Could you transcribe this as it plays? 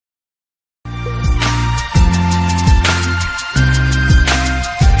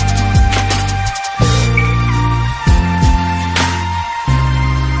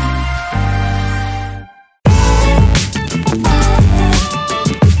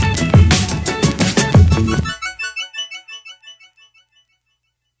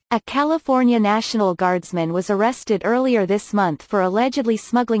A California National Guardsman was arrested earlier this month for allegedly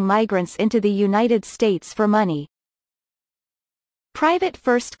smuggling migrants into the United States for money. Private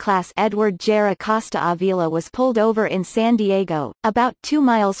First Class Edward Jair Acosta-Avila was pulled over in San Diego, about 2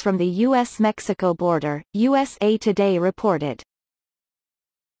 miles from the U.S. Mexico border, USA Today reported.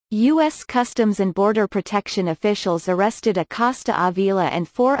 U.S. Customs and Border Protection officials arrested Acosta-Avila and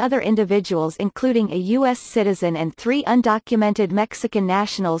 4 other individuals, including a U.S. citizen and 3 undocumented Mexican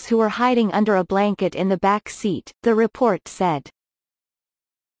nationals who were hiding under a blanket in the back seat, the report said.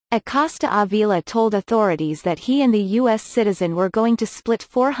 Acosta-Avila told authorities that he and the U.S. citizen were going to split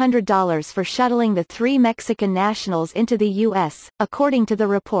 $400 for shuttling the 3 Mexican nationals into the U.S., according to the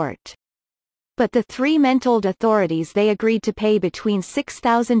report. But the 3 men told authorities they agreed to pay between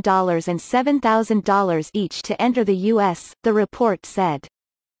 $6,000 and $7,000 each to enter the U.S., the report said.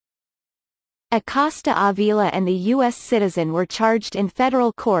 Acosta-Avila and the U.S. citizen were charged in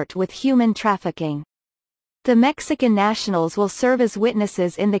federal court with human trafficking. The Mexican nationals will serve as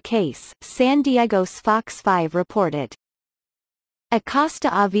witnesses in the case, San Diego's Fox 5 reported.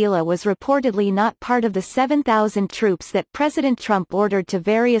 Acosta-Avila was reportedly not part of the 7,000 troops that President Trump ordered to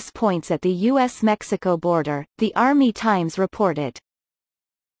various points at the U.S. Mexico border, the Army Times reported.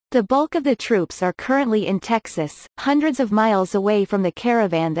 The bulk of the troops are currently in Texas, hundreds of miles away from the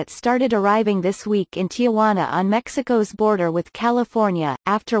caravan that started arriving this week in Tijuana on Mexico's border with California,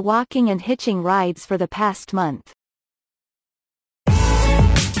 after walking and hitching rides for the past month.